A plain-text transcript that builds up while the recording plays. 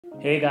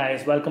Hey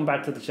guys, welcome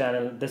back to the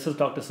channel. This is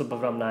Dr.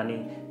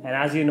 Subramnani, and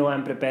as you know,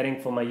 I'm preparing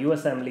for my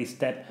USMLE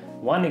Step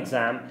 1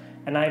 exam,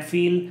 and I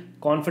feel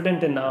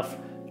confident enough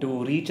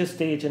to reach a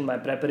stage in my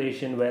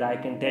preparation where I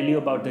can tell you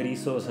about the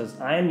resources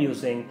I am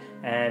using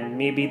and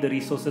maybe the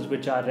resources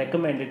which are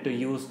recommended to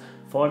use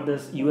for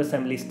this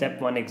USMLE Step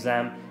 1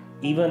 exam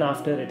even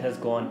after it has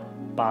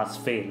gone pass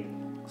fail.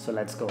 So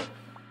let's go.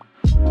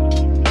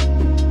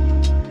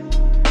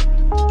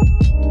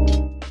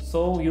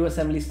 So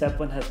USMLE Step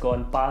 1 has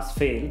gone pass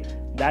fail.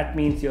 That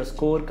means your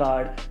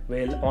scorecard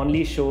will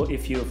only show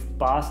if you've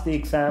passed the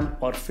exam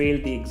or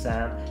failed the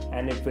exam,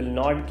 and it will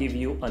not give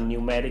you a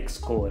numeric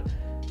score.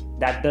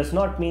 That does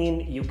not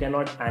mean you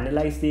cannot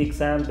analyze the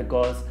exam,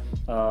 because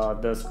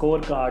the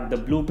scorecard, the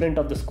blueprint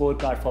of the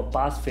scorecard for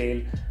pass fail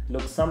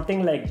looks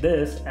something like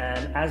this,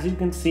 and as you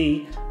can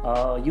see,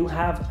 you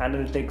have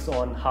analytics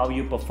on how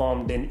you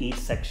performed in each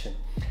section.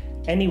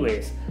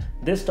 Anyways,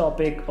 this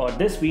topic or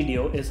this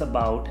video is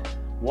about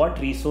what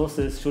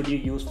resources should you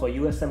use for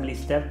USMLE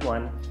Step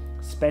 1,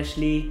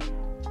 especially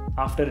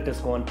after it has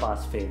gone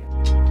pass fail.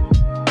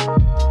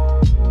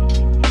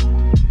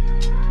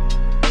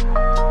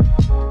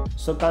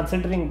 So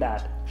considering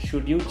that,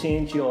 should you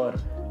change your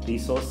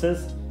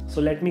resources? So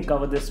let me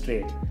cover this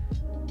straight.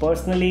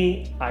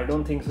 Personally, I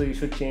don't think so you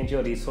should change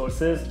your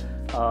resources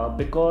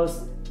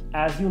because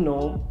as you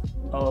know,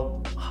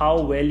 how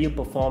well you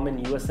perform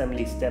in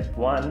USMLE Step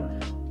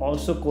 1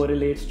 also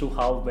correlates to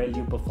how well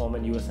you perform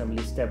in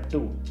USMLE Step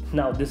 2.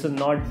 Now, this is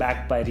not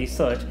backed by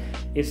research,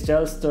 it's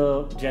just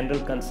a general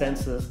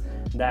consensus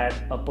that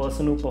a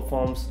person who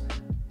performs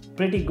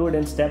pretty good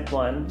in Step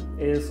 1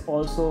 is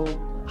also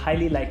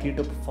highly likely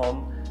to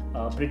perform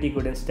pretty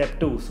good in Step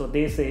 2. So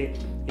they say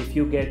if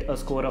you get a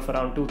score of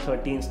around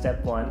 230 in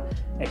Step 1,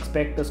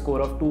 expect a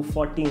score of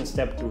 240 in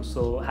Step 2.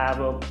 So have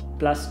a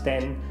plus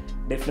 10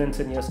 difference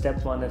in your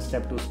Step 1 and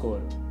Step 2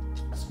 score.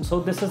 So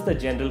this is the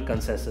general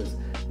consensus.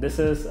 This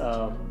is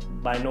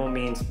by no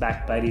means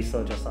backed by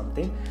research or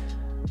something.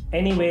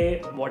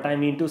 Anyway, what I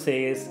mean to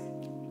say is,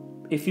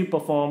 if you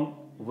perform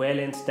well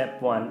in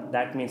Step 1,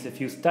 that means if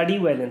you study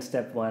well in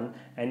Step 1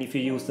 and if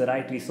you use the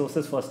right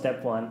resources for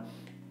Step 1,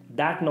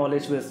 that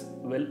knowledge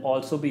will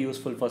also be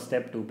useful for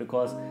Step 2,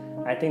 because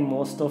I think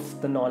most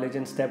of the knowledge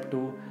in Step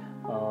 2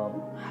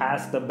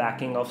 has the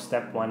backing of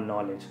Step 1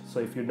 knowledge. So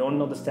if you don't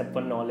know the Step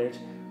 1 knowledge,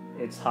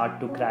 it's hard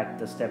to crack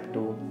the Step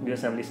 2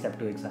 USMLE Step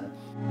 2 exam.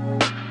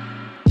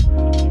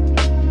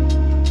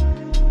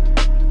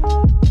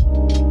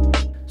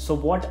 So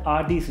what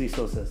are these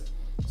resources?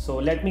 So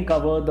let me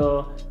cover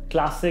the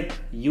classic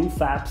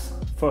UFAPs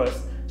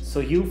first.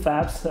 So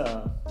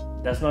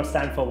UFAPs does not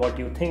stand for what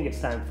you think it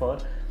stands for.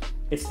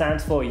 It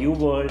stands for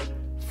UWorld,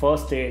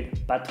 First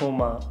Aid,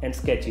 Pathoma, and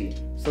Sketchy.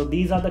 So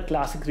these are the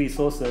classic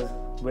resources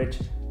which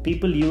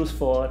people use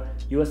for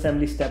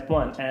USMLE Step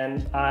 1,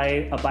 and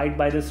I abide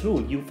by this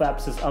rule.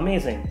 UFAPs is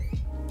amazing.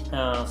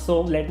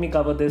 So let me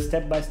cover this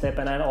step by step,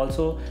 and I'll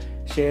also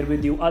share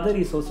with you other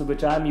resources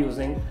which I'm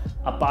using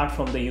apart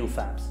from the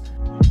UFAPs.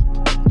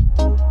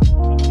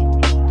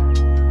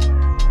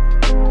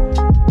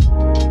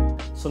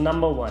 So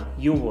number one,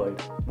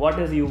 UWorld. What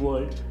is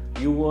UWorld?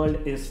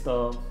 UWorld is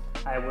the,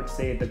 I would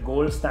say, the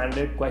gold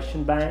standard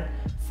question bank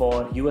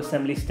for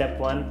USMLE Step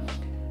 1.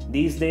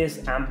 These days,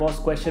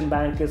 AMPOS question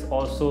bank is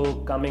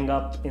also coming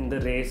up in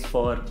the race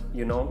for,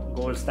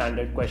 gold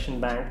standard question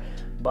bank.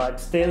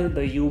 But still,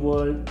 the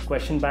UWorld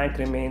question bank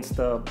remains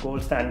the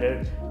gold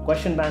standard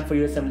question bank for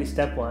USMLE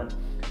Step 1.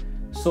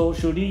 So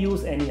should you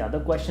use any other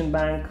question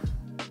bank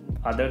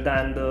other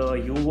than the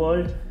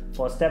UWorld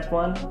for Step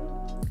 1?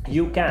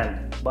 You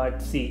can, but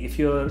see, if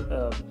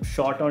you're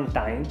short on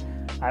time,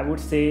 I would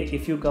say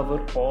if you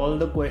cover all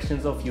the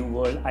questions of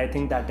UWorld, I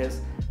think that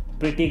is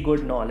pretty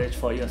good knowledge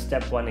for your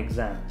Step 1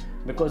 exam,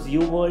 because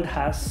UWorld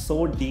has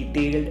so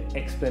detailed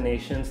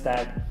explanations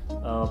that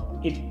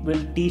it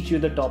will teach you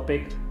the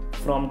topic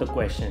from the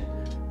question.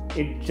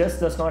 It just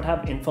does not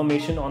have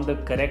information on the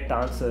correct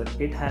answer.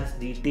 It has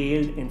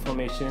detailed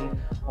information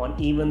on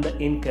even the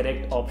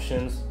incorrect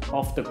options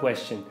of the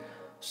question.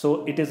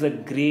 So it is a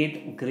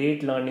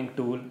great learning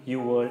tool,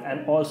 UWorld,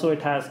 and also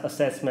it has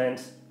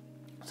assessments.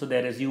 So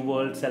there is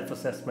UWorld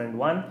Self-Assessment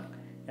 1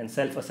 and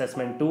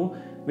Self-Assessment 2,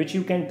 which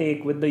you can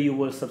take with the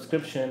UWorld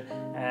subscription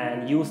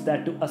and use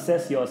that to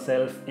assess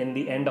yourself in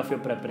the end of your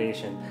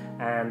preparation.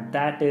 And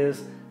that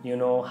is,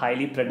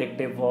 highly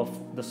predictive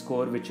of the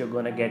score which you're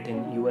going to get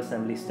in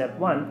USMLE Step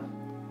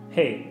 1.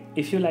 Hey,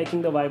 if you're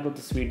liking the vibe of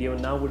this video,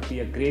 now would be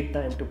a great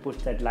time to push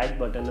that like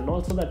button and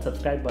also that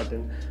subscribe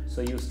button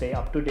so you stay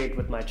up to date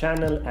with my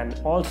channel,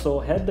 and also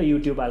help the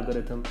YouTube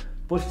algorithm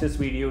push this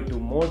video to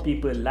more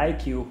people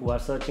like you who are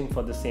searching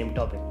for the same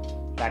topic.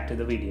 Back to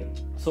the video.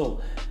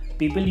 So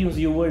people use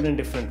UWorld in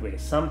different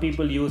ways. Some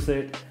people use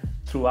it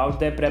throughout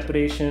their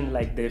preparation,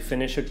 like they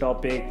finish a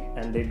topic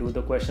and they do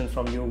the questions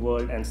from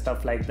UWorld and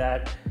stuff like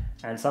that.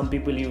 And some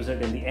people use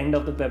it in the end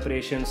of the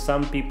preparation.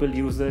 Some people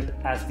use it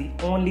as the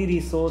only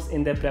resource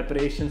in their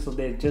preparation, so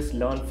they just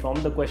learn from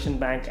the question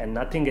bank and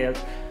nothing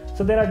else.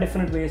 So there are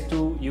different ways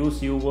to use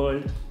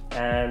UWorld.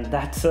 and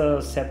that's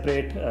a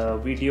separate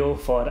video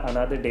for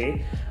another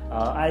day.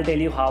 I'll tell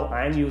you how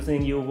I'm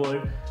using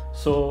UWorld.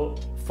 So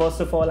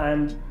first of all,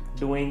 I'm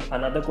doing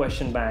another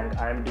question bank.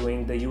 I'm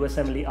doing the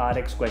USMLE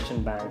RX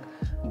question bank.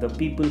 The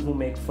people who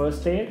make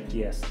first aid,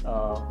 yes,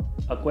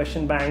 a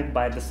question bank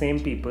by the same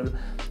people.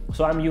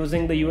 So I'm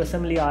using the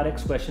USMLE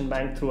RX question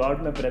bank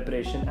throughout my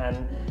preparation, and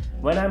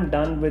when I'm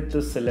done with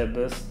the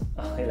syllabus,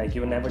 like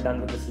you're never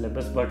done with the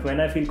syllabus, but when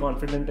I feel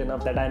confident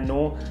enough that I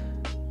know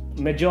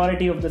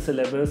majority of the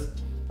syllabus,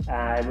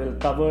 I will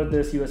cover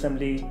this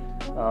USMLE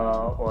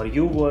or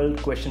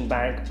UWorld question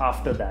bank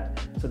after that.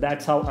 So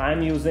that's how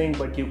I'm using,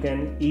 but you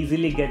can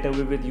easily get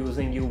away with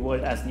using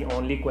UWorld as the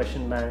only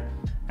question bank.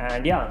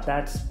 And yeah,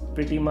 that's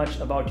pretty much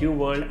about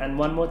UWorld. And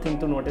one more thing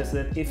to notice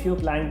is if you're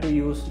planning to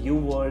use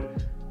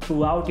UWorld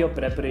throughout your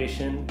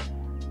preparation,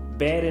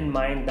 bear in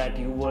mind that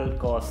UWorld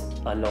costs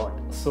a lot.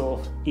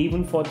 So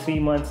even for 3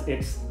 months,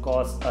 it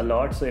costs a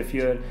lot. So if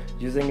you're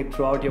using it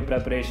throughout your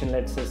preparation,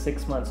 let's say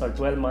 6 months or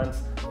 12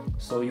 months,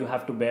 so you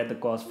have to bear the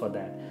cost for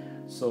that.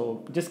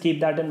 So just keep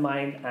that in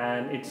mind,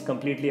 and it's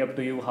completely up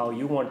to you how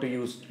you want to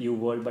use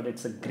UWorld, but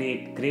it's a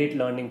great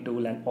learning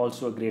tool and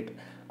also a great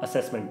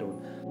assessment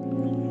tool.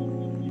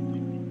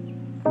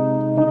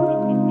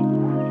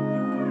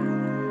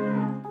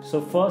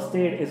 So First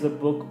Aid is a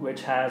book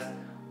which has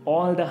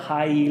all the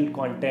high yield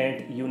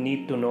content you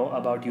need to know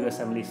about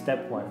USMLE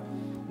Step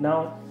 1.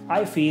 Now,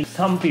 I feel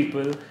some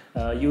people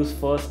use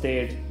First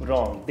Aid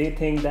wrong. They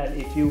think that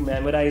if you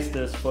memorize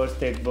this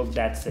First Aid book,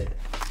 that's it.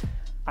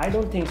 I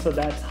don't think so.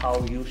 That's how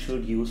you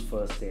should use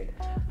First Aid.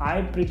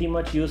 I pretty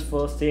much use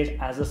First Aid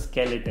as a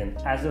skeleton,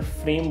 as a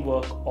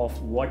framework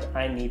of what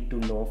I need to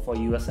know for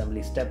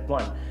USMLE Step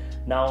 1.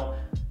 Now,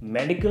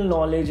 medical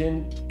knowledge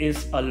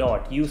is a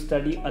lot. You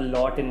study a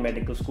lot in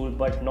medical school,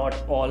 but not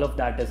all of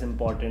that is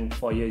important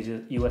for your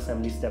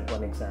USMLE Step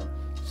 1 exam.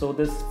 So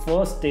this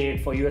First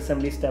Aid for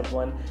USMLE Step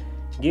 1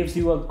 gives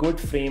you a good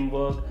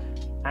framework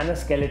and a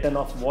skeleton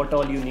of what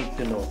all you need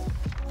to know.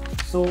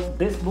 So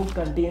this book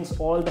contains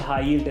all the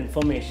high yield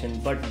information,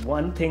 but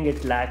one thing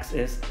it lacks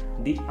is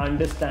the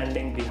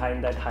understanding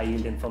behind that high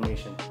yield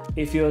information.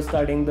 If you're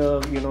studying the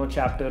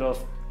chapter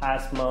of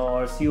asthma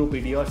or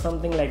COPD or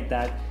something like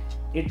that,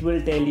 it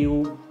will tell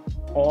you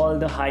all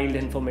the high yield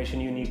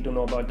information you need to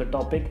know about the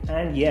topic.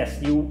 And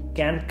yes, you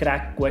can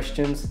crack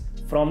questions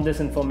from this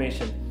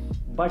information,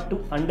 but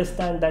to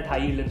understand that high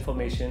yield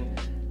information,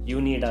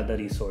 you need other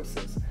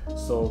resources.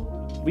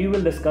 So we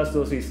will discuss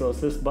those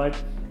resources, but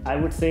I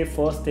would say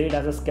First Aid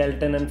as a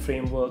skeleton and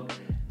framework,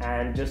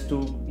 and just to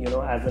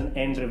as an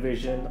end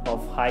revision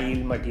of high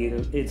yield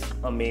material, it's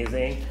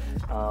amazing.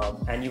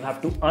 And you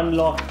have to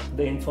unlock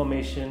the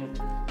information,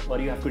 or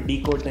you have to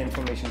decode the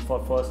information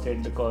for First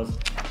Aid, because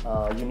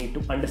you need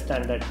to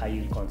understand that high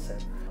yield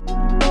concept.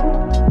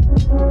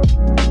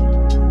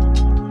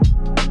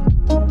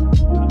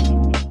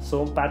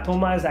 So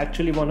Pathoma is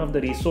actually one of the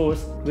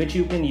resources which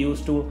you can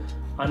use to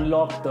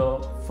unlock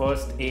the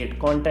First Aid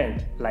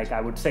content, like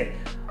I would say.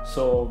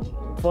 So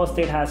First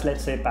Aid has,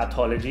 let's say,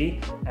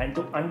 pathology, and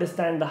to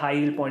understand the high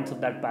yield points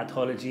of that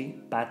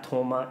pathology,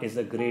 Pathoma is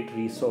a great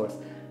resource.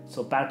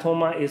 So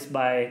Pathoma is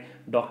by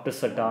Dr.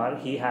 Sattar.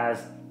 He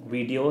has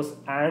videos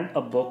and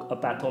a book, a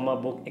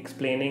Pathoma book,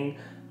 explaining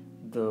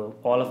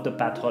all of the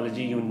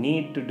pathology you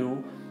need to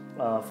do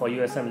for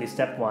USMLE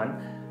Step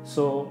 1.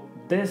 So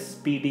this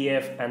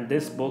PDF and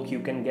this book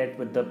you can get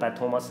with the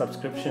Pathoma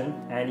subscription,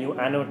 and you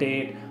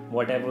annotate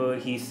whatever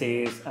he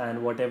says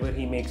and whatever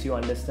he makes you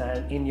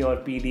understand in your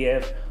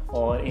PDF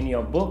or in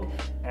your book.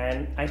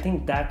 And I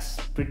think that's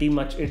pretty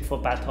much it for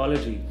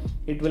pathology.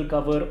 It will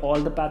cover all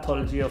the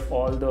pathology of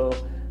all the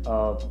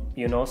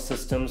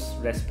systems,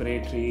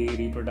 respiratory,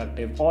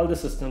 reproductive, all the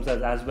systems,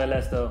 as well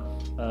as the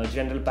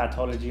general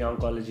pathology,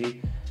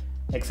 oncology,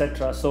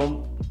 etc.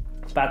 So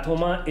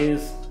Pathoma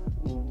is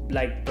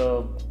like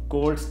the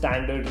gold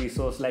standard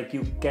resource. Like,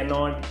 you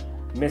cannot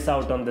miss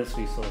out on this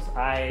resource.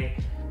 I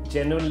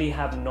genuinely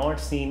have not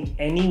seen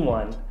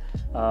anyone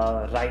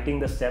writing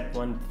the Step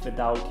 1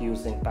 without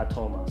using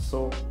Pathoma.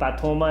 So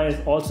Pathoma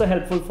is also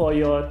helpful for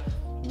your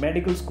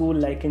medical school,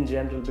 like in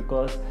general,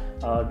 because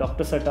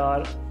Dr.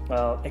 Sattar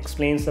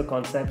explains the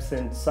concepts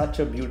in such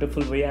a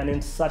beautiful way and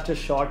in such a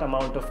short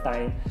amount of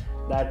time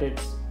that it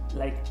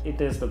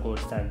is the gold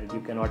standard. You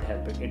cannot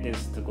help it. It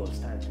is the gold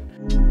standard.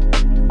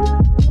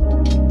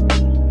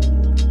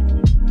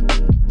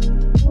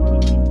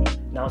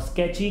 Now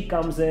Sketchy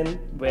comes in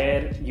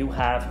where you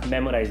have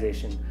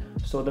memorization.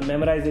 So the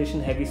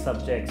memorization heavy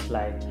subjects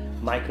like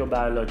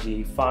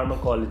microbiology,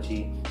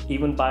 pharmacology,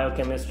 even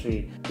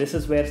biochemistry, this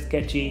is where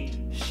Sketchy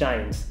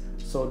shines.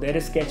 So there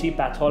is Sketchy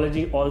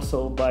pathology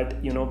also,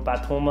 but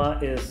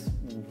Pathoma is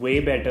way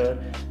better,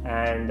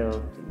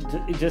 and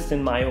just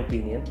in my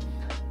opinion.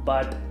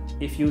 But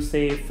if you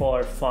say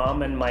for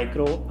pharm and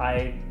micro,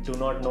 I do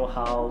not know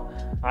how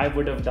I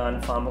would have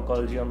done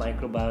pharmacology or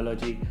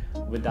microbiology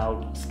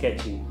without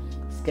Sketchy.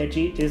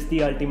 Sketchy is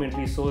the ultimate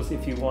resource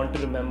if you want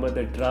to remember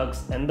the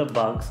drugs and the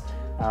bugs.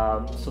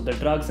 So the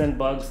drugs and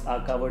bugs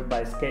are covered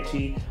by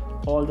Sketchy,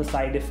 all the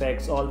side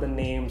effects, all the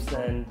names,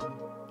 and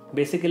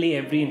Basically,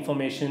 every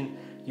information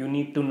you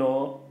need to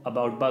know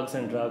about bugs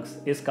and drugs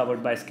is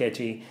covered by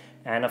Sketchy.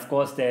 And of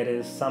course, there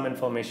is some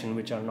information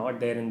which are not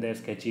there in their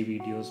Sketchy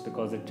videos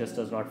because it just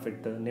does not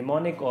fit the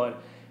mnemonic, or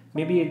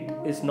maybe it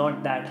is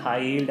not that high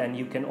yield, and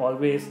you can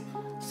always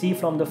see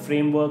from the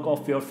framework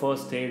of your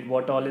first aid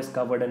what all is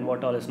covered and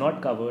what all is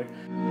not covered.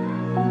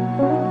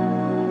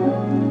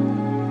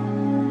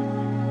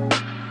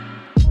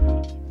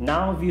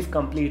 Now we've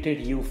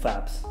completed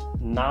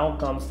UFAPs. Now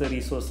comes the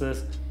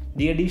resources,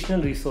 the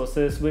additional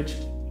resources which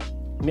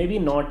maybe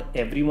not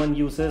everyone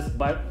uses,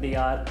 but they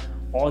are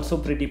also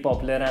pretty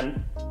popular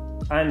and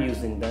I'm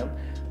using them.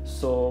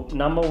 So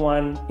number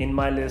one in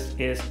my list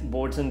is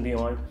Boards and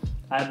Beyond.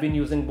 I've been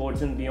using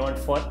Boards and Beyond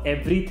for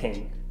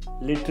everything,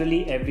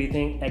 literally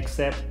everything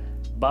except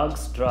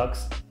bugs,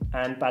 drugs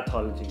and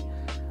pathology.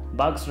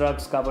 Bugs,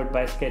 drugs covered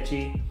by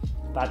Sketchy,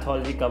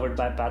 pathology covered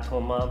by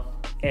Pathoma,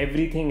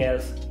 everything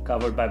else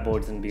covered by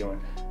Boards and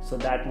Beyond. So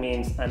that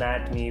means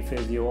anatomy,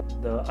 physio,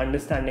 the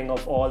understanding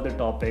of all the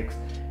topics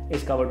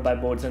is covered by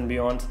Boards and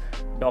Beyond.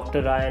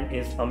 Dr. Ryan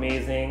is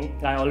amazing.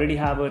 I already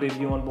have a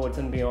review on Boards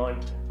and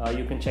Beyond.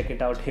 You can check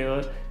it out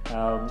here.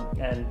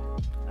 And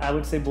I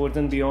would say Boards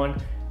and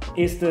Beyond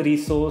is the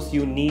resource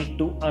you need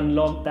to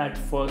unlock that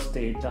first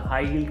aid, the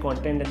high yield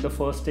content in the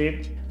first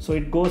aid. So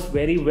it goes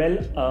very well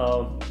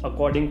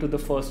according to the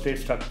first aid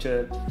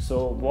structure.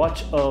 So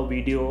watch a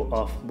video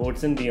of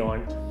Boards and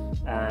Beyond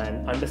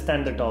and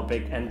understand the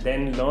topic, and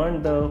then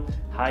learn the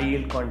high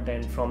yield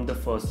content from the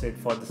first aid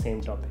for the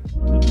same topic.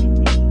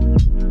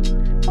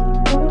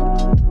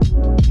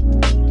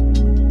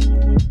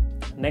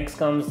 Next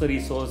comes the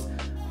resource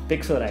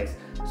Pixorize.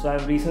 So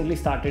I've recently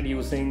started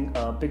using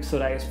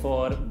Pixorize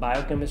for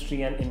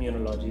biochemistry and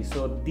immunology.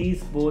 So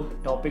these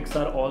both topics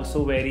are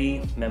also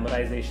very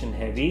memorization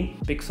heavy.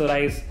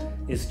 Pixorize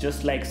is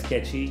just like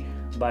Sketchy,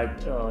 but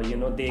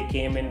they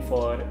came in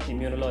for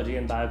immunology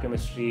and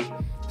biochemistry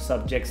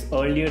subjects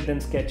earlier than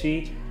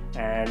Sketchy,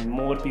 and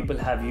more people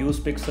have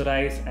used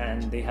Pixorize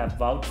and they have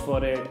vouched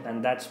for it,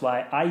 and that's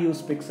why I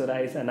use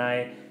Pixorize, and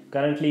I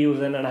currently use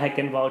it, and I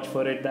can vouch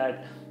for it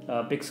that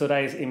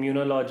Pixorize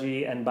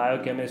immunology and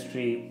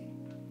biochemistry,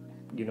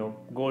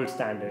 gold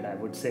standard, I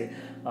would say.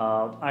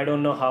 I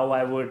don't know how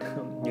I would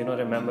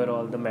remember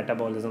all the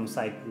metabolism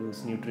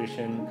cycles,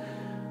 nutrition,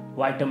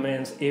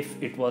 vitamins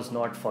if it was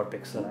not for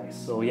Pixorize.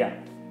 So yeah.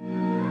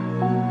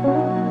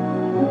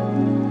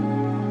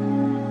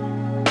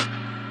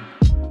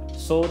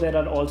 So there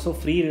are also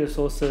free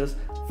resources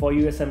for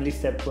USMLE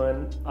Step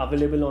 1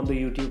 available on the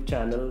YouTube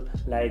channel,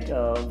 like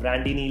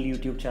Randy Neal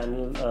YouTube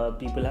channel.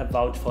 People have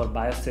vouched for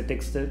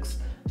biostatistics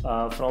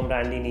from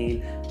Randy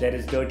Neal. There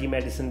is dirty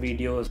medicine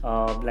videos,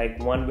 like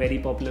one very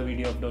popular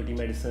video of dirty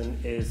medicine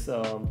is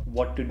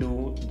what to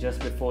do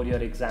just before your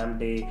exam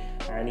day,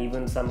 and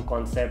even some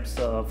concepts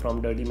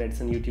from dirty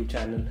medicine YouTube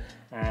channel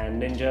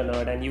and Ninja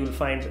Nerd, and you will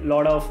find a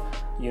lot of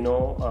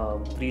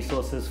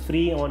resources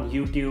free on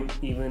YouTube,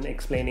 even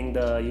explaining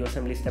the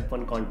USMLE Step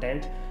 1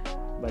 content.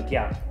 But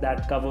yeah,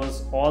 that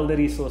covers all the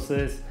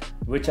resources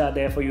which are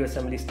there for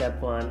USMLE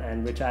Step 1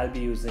 and which I'll be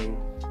using.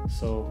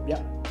 So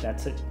yeah,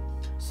 that's it.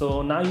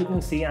 So now you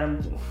can see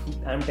I'm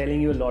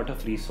telling you a lot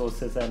of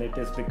resources, and it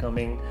is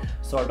becoming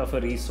sort of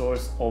a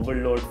resource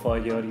overload for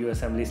your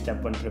USMLE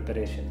Step 1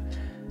 preparation.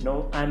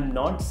 No, I'm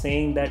not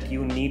saying that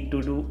you need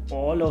to do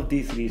all of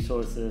these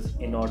resources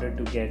in order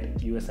to get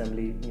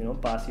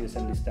USMLE, pass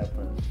USMLE Step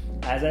 1.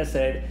 As I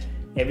said,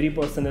 every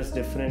person is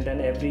different, and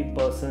every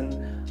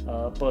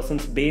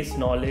person's base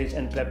knowledge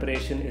and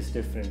preparation is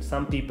different.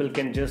 Some people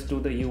can just do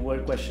the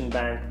UWorld question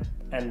bank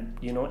and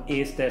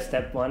ace their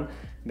Step 1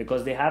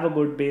 because they have a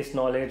good base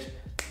knowledge.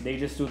 They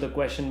just do the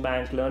question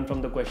bank, learn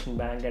from the question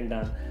bank, and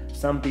done.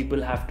 Some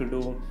people have to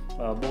do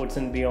Boards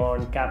and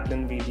Beyond,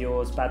 Kaplan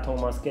videos,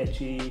 Pathoma,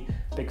 Sketchy,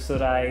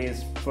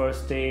 Pixorize,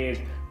 first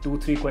aid,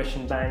 2-3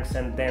 question banks,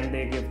 and then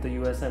they give the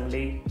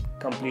USMLE.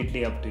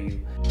 Completely up to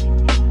you.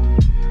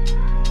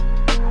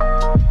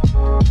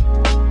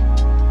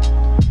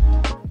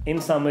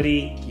 In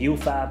summary,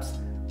 UFAPs,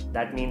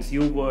 that means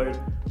UWorld,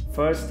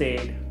 first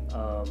aid,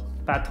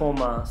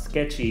 Pathoma,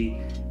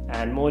 Sketchy,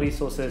 and more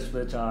resources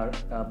which are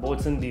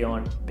Boards and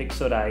Beyond,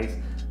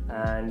 Pixorize,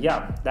 and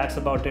yeah, that's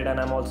about it. And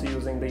I'm also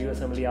using the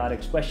USMLE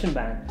RX question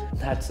bank.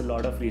 That's a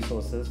lot of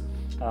resources.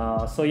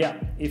 So yeah,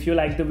 if you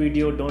like the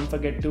video, don't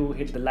forget to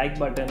hit the like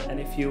button, and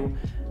if you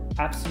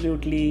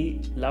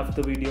absolutely loved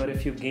the video, or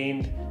if you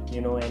gained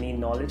any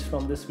knowledge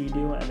from this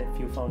video, and if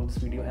you found this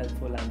video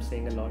helpful, I'm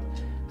saying a lot,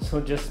 so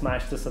just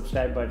smash the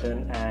subscribe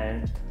button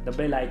and the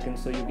bell icon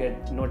so you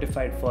get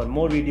notified for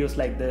more videos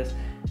like this.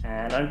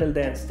 And until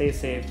then, stay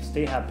safe,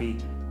 stay happy,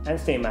 and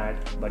stay mad,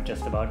 but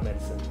just about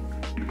medicine.